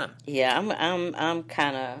going on? Yeah,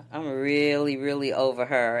 I'm really, really over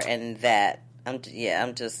her and that. I'm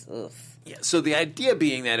just, ugh. Yeah, so the idea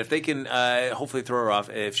being that if they can hopefully throw her off,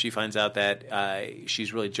 if she finds out that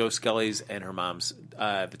she's really Joe Scully's and her mom's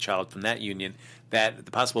the child from that union, that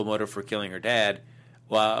the possible motive for killing her dad,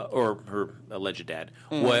 or her alleged dad,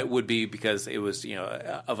 what would be because it was,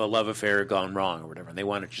 of a love affair gone wrong or whatever, and they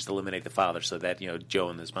wanted to just eliminate the father so that, Joe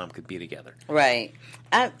and his mom could be together. Right.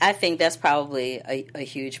 I think that's probably a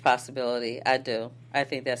huge possibility. I do. I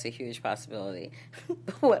think that's a huge possibility.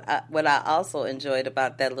 What I also enjoyed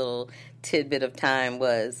about that little tidbit of time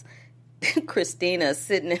was Christina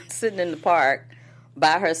sitting in the park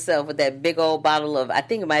by herself with that big old bottle of, I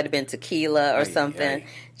think it might have been tequila or something,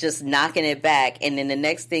 just knocking it back. And then the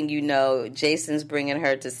next thing you know, Jason's bringing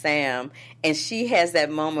her to Sam, and she has that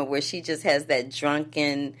moment where she just has that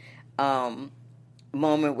drunken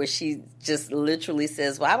moment where she just literally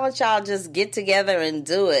says, why don't y'all just get together and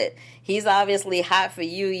do it? He's obviously hot for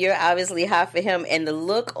you. You're obviously hot for him. And the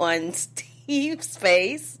look on Steve's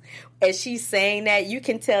face as she's saying that, you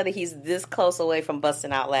can tell that he's this close away from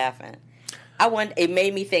busting out laughing. It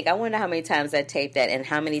made me think, I wonder how many times I taped that and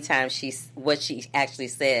how many times what she actually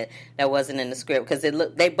said that wasn't in the script, because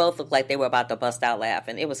they both looked like they were about to bust out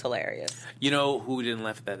laughing. It was hilarious. You know who didn't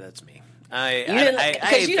laugh at that? That's me.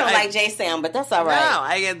 Because you don't like J-Sam, but that's all right. No,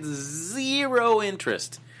 I had zero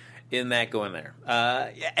interest in that going there.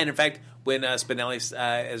 And in fact, when Spinelli,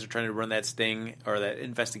 as they're trying to run that sting or that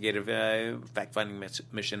investigative fact-finding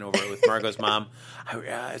mission over with Margot's mom,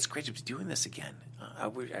 it's great to be doing this again. I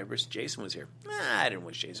wish Jason was here. I didn't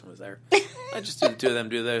wish Jason was there. I just do the two of them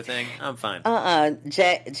do their thing. I'm fine.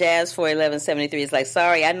 Jazz 41173 is like,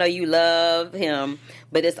 sorry, I know you love him,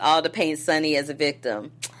 but it's all to paint Sonny as a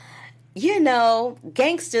victim. You know,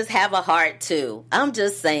 gangsters have a heart too. I'm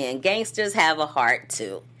just saying, gangsters have a heart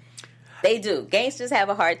too. They do. Gangsters have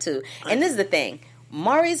a heart too. And this is the thing.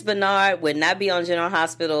 Maurice Bernard would not be on General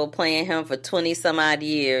Hospital playing him for 20 some odd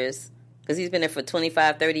years, because he's been there for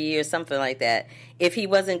 25, 30 years, something like that, if he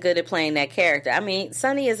wasn't good at playing that character. I mean,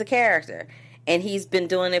 Sonny is a character, and he's been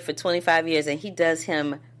doing it for 25 years, and he does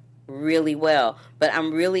him really well. But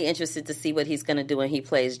I'm really interested to see what he's going to do when he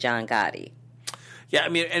plays John Gotti. Yeah, I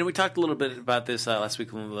mean, and we talked a little bit about this last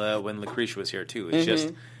week when Lucretia was here, too. It's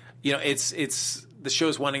just, you know, it's the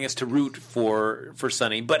show's wanting us to root for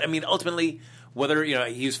Sonny. But, I mean, ultimately, whether, you know,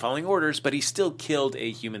 he was following orders, but he still killed a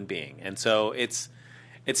human being. And so it's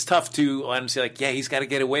tough to let him say, like, yeah, he's got to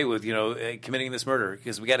get away with, you know, committing this murder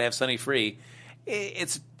because we got to have Sonny free.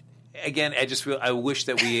 It's, again, I wish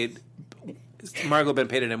that we had Margot been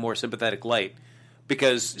painted in a more sympathetic light.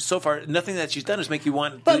 Because so far, nothing that she's done is make you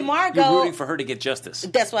want. But Margot, you're rooting for her to get justice.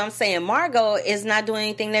 That's what I'm saying. Margot is not doing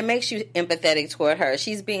anything that makes you empathetic toward her.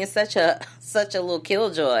 She's being such a little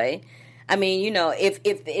killjoy. I mean, you know,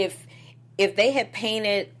 if they had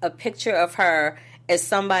painted a picture of her as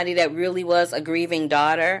somebody that really was a grieving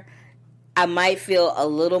daughter, I might feel a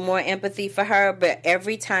little more empathy for her. But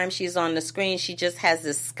every time she's on the screen, she just has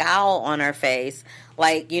this scowl on her face.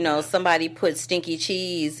 Like, you know, somebody put stinky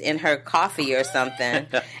cheese in her coffee or something.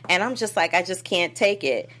 And I'm just like, I just can't take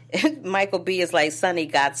it. Michael B. is like, Sonny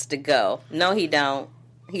gots to go. No, he don't.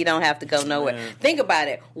 He don't have to go nowhere. Think about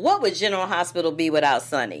it. What would General Hospital be without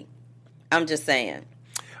Sonny? I'm just saying.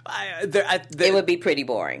 It would be pretty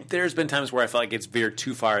boring. There's been times where I felt like it's veered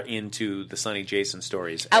too far into the Sonny Jason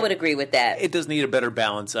stories. I would agree with that. It does need a better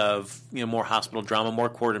balance of, you know, more hospital drama, more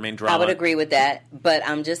Quartermain drama. I would agree with that, but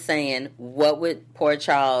I'm just saying, what would poor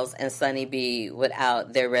Charles and Sonny be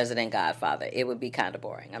without their resident godfather? It would be kind of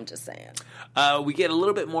boring. I'm just saying. We get a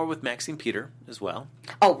little bit more with Maxine Peter as well.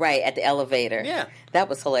 Oh, right, at the elevator. Yeah. That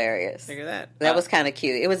was hilarious. Figure that. That was kind of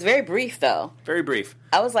cute. It was very brief, though. Very brief.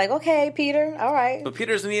 I was like, okay, Peter, all right. But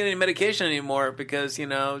Peter doesn't need any medication anymore because, you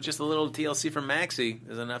know, just a little TLC from Maxie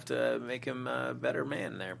is enough to make him a better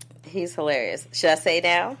man there. He's hilarious. Should I say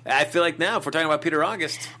now? I feel like now, if we're talking about Peter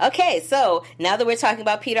August. Okay, so now that we're talking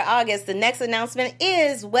about Peter August, the next announcement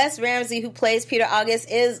is Wes Ramsey, who plays Peter August,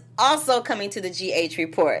 is also coming to the GH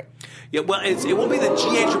Report. Yeah, well, it won't be the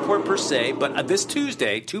GH Report per se, but this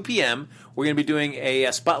Tuesday, 2 p.m., we're going to be doing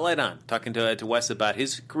a spotlight on, talking to Wes about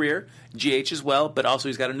his career, GH as well, but also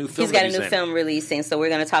he's got a new film releasing. He's got a new film releasing, so we're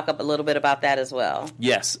going to talk a little bit about that as well.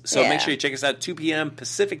 Yes, so make sure you check us out 2 p.m.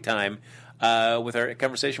 Pacific time with our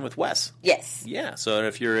conversation with Wes. Yes. Yeah, so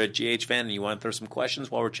if you're a GH fan and you want to throw some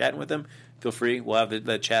questions while we're chatting with him, feel free. We'll have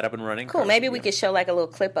the chat up and running. Cool. Maybe we could show like a little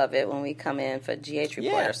clip of it when we come in for GH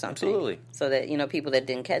Report or something. Absolutely. So that, you know, people that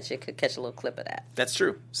didn't catch it could catch a little clip of that. That's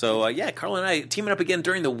true. So, Carla and I teaming up again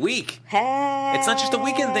during the week. Hey. It's not just a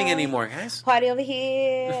weekend thing anymore, guys. Party over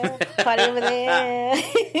here. Party over there.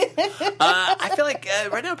 I feel like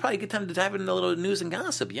right now probably a good time to dive into a little news and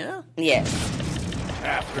gossip, yeah? Yes.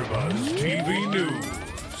 AfterBuzz TV News.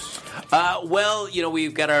 Well, you know,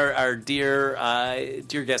 we've got our dear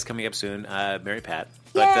guest coming up soon, Mary Pat.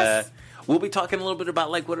 But yes. We'll be talking a little bit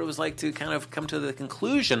about like what it was like to kind of come to the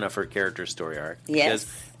conclusion of her character story arc. Yes.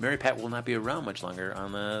 Because Mary Pat will not be around much longer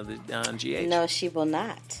on GH. No, she will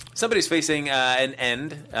not. Somebody's facing an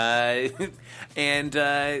end, and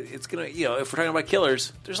it's gonna. You know, if we're talking about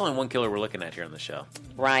killers, there's only one killer we're looking at here on the show.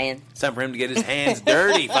 Ryan. It's time for him to get his hands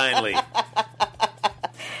dirty finally.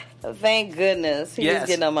 Thank goodness. He was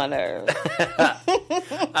getting on my nerves.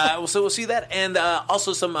 So we'll see that, and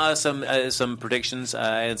also some predictions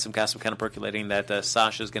and some gossip kind of percolating that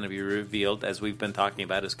Sasha's going to be revealed, as we've been talking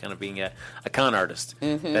about, as kind of being a con artist.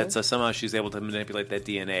 Mm-hmm. That somehow she's able to manipulate that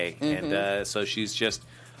DNA, mm-hmm. and so she's just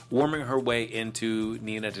warming her way into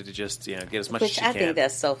Nina to just get as much as she can. Which I think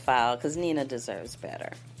that's so foul, because Nina deserves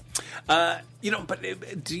better. But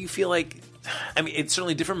do you feel like I mean, it's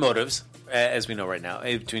certainly different motives, as we know right now,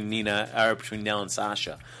 between Nell and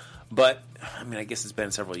Sasha. But, I mean, I guess it's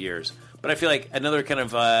been several years. But I feel like another kind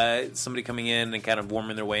of somebody coming in and kind of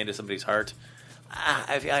warming their way into somebody's heart.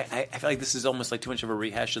 I feel like this is almost like too much of a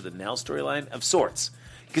rehash of the Nell storyline, of sorts.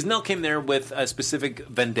 Because Nell came there with a specific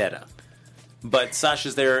vendetta. But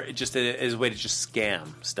Sasha's there just as a way to just scam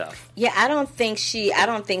stuff. Yeah, I don't think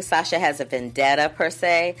Sasha has a vendetta per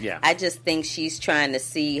se. Yeah. I just think she's trying to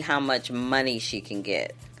see how much money she can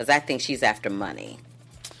get. Because I think she's after money.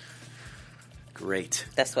 Great.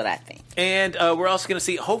 That's what I think. And we're also going to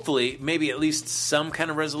see, hopefully, maybe at least some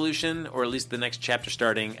kind of resolution, or at least the next chapter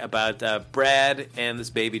starting, about Brad and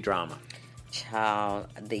this baby drama. Child,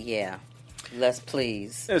 yeah. Let's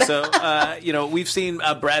please. So, we've seen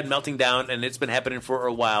Brad melting down, and it's been happening for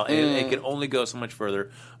a while, and it can only go so much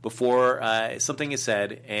further before something is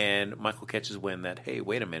said, and Michael catches wind that, hey,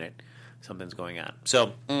 wait a minute, something's going on.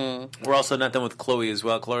 So, we're also not done with Chloe as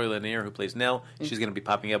well. Chloe Lanier, who plays Nell, she's going to be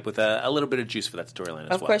popping up with a little bit of juice for that storyline as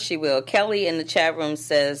well. Of course she will. Kelly in the chat room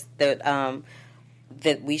says that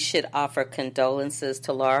that we should offer condolences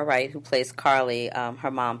to Laura Wright, who plays Carly. Her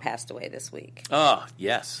mom passed away this week. Oh,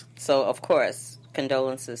 yes. So, of course,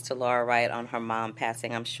 condolences to Laura Wright on her mom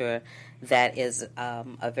passing. I'm sure that is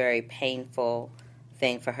a very painful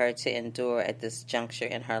thing for her to endure at this juncture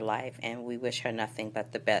in her life, and we wish her nothing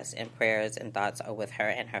but the best, and prayers and thoughts are with her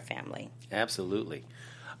and her family. Absolutely.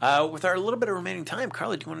 With our little bit of remaining time,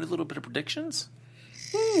 Carly, do you want to do a little bit of predictions?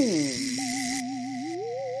 And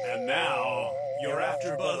now, your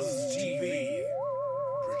AfterBuzz TV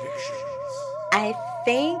predictions. I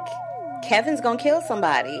think Kevin's going to kill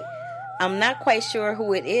somebody. I'm not quite sure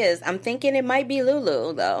who it is. I'm thinking it might be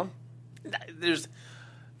Lulu, though.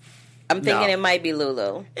 I'm thinking it might be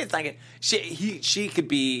Lulu. It's like she could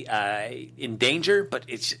be in danger, but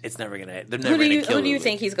it's never gonna. They're never Who gonna kill. do you Lulu.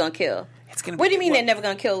 think he's gonna kill? It's gonna. What do you mean they're never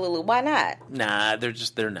gonna kill Lulu? Why not? Nah, they're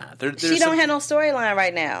not. She don't have no storyline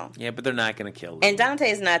right now. Yeah, but they're not gonna kill Lulu. And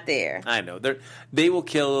Dante's not there. I know. They will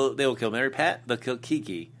kill Mary Pat. They'll kill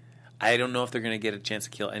Kiki. I don't know if they're gonna get a chance to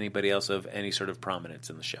kill anybody else of any sort of prominence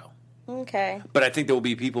in the show. Okay. But I think there will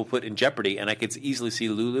be people put in jeopardy, and I could easily see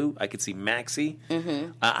Lulu. I could see Maxie.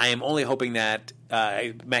 Mm-hmm. I am only hoping that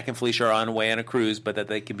Mac and Felicia are on the way on a cruise, but that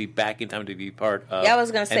they can be back in time to be part of. Yeah, I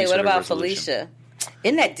was going to say, what about resolution. Felicia?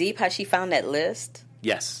 Isn't that deep how she found that list?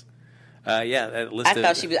 Yes. That list. I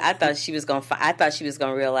thought she was going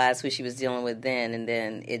to realize who she was dealing with then, and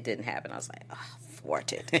then it didn't happen. I was like, oh,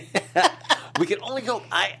 thwarted. We can only hope.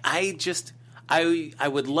 I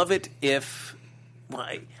would love it if. Well,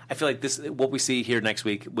 I feel like what we see here next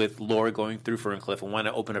week with Laura going through Ferncliff and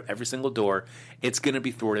wanting to open up every single door, it's going to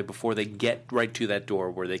be thwarted before they get right to that door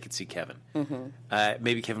where they can see Kevin. Mm-hmm.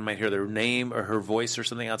 Maybe Kevin might hear their name or her voice or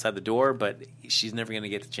something outside the door, but she's never going to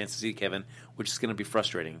get the chance to see Kevin, which is going to be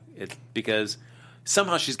frustrating. Because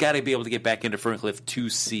somehow she's got to be able to get back into Ferncliff to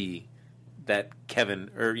see that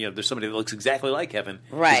Kevin, or there's somebody that looks exactly like Kevin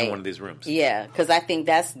who's in one of these rooms. Yeah, because I think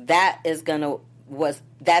that's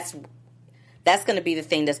going to be the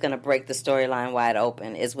thing that's going to break the storyline wide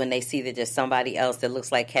open, is when they see that there's somebody else that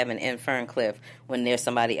looks like Kevin in Ferncliff, when there's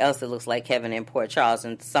somebody else that looks like Kevin in Port Charles,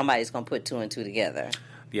 and somebody's going to put two and two together.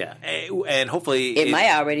 Yeah, and hopefully it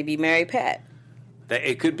might already be Mary Pat.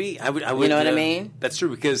 It could be. I would. You know what I mean? That's true,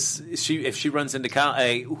 because if she runs into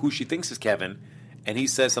who she thinks is Kevin, and he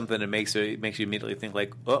says something that makes you immediately think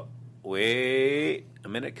like, oh, wait a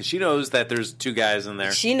minute, because she knows that there's two guys in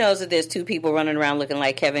there. She knows that there's two people running around looking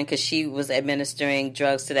like Kevin because she was administering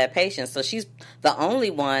drugs to that patient. So she's the only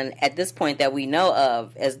one at this point that we know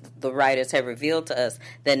of, as the writers have revealed to us,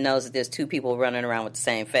 that knows that there's two people running around with the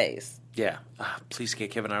same face. Yeah. Please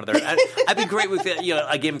get Kevin out of there. I'd be great with it.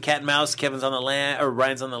 I give him cat and mouse. Kevin's on the lamb, or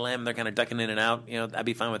Ryan's on the lamb. They're kind of ducking in and out. I'd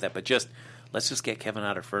be fine with that. But let's just get Kevin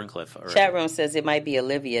out of Ferncliff already. Chat room says it might be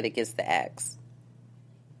Olivia that gets the axe.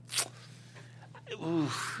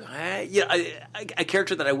 A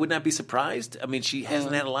character that I would not be surprised. I mean, she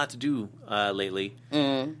hasn't had a lot to do lately,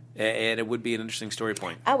 and it would be an interesting story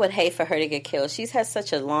point. I would hate for her to get killed. She's had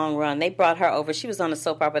such a long run. They brought her over. She was on a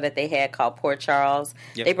soap opera that they had called Port Charles.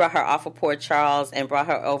 Yep. They brought her off of Port Charles and brought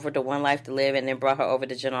her over to One Life to Live, and then brought her over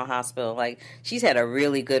to General Hospital. Like, she's had a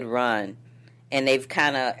really good run. And they've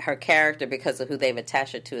her character, because of who they've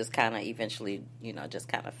attached her to, is kind of eventually, just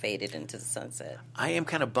kind of faded into the sunset. I am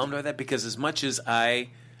kind of bummed by that, because as much as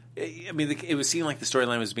it was seeming like the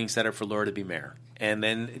storyline was being set up for Laura to be mayor. And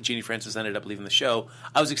then Jeannie Francis ended up leaving the show.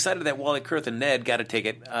 I was excited that Wally Kurth and Ned got to take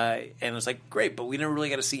it. And it was like, great, but we never really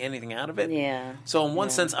got to see anything out of it. Yeah. So in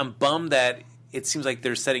one sense, I'm bummed that it seems like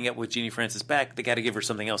they're setting up with Jeannie Francis back. They got to give her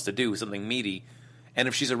something else to do, something meaty. And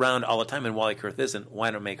if she's around all the time and Wally Kurth isn't, why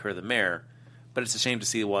not make her the mayor? But it's a shame to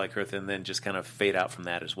see Wally Kurth and then just kind of fade out from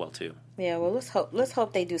that as well, too. Yeah, well, let's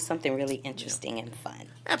hope they do something really interesting and fun.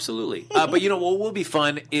 Absolutely. But, what will be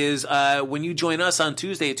fun is when you join us on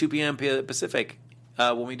Tuesday at 2 p.m. Pacific,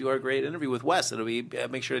 when we do our great interview with Wes. It'll be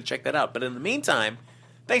make sure to check that out. But in the meantime,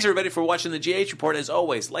 thanks, everybody, for watching the GH Report. As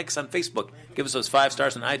always, like us on Facebook. Give us those 5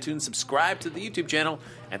 stars on iTunes. Subscribe to the YouTube channel.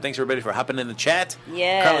 And thanks, everybody, for hopping in the chat.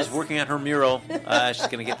 Yes. Carla's working on her mural. She's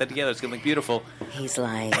going to get that together. It's going to look beautiful. He's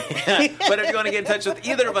lying. But if you want to get in touch with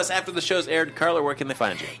either of us after the show's aired, Carla, where can they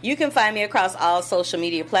find you? You can find me across all social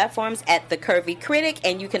media platforms at The Curvy Critic.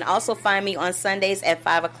 And you can also find me on Sundays at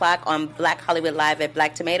 5 o'clock on Black Hollywood Live at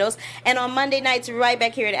Black Tomatoes. And on Monday nights, right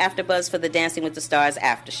back here at AfterBuzz for the Dancing with the Stars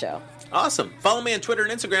after show. Awesome. Follow me on Twitter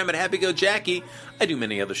and Instagram at HappyGoJackie. I do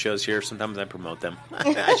many other shows here. Sometimes I promote them.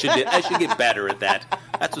 I should get better at that.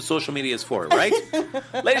 That's what social media is for, right?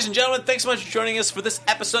 Ladies and gentlemen, thanks so much for joining us for this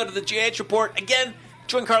episode of the GH Report. Again,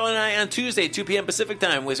 join Carla and I on Tuesday at 2 p.m. Pacific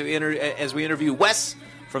Time as we interview Wes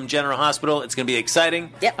from General Hospital. It's going to be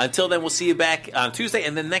exciting. Yep. Until then, we'll see you back on Tuesday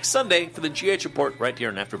and then next Sunday for the GH Report right here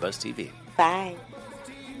on AfterBuzz TV. Bye.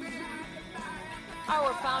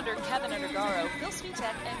 Our founder, Kevin Undergaro, Phil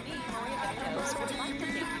Svitek, and me, Maria Menounos, would like to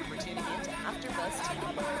thank you for tuning in to AfterBuzz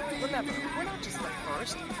TV. Remember, we're not just the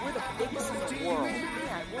first, we're the biggest in the world, and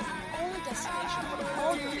we're the only destination for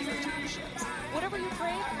all your favorite TV shows. Whatever you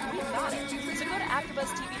crave, we've got it. So go to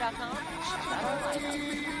AfterBuzzTV.com and check out our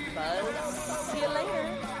lineup. Buzz, see you later.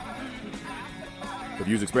 The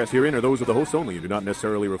views expressed herein are those of the hosts only and do not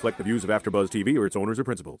necessarily reflect the views of AfterBuzz TV or its owners or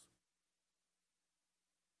principals.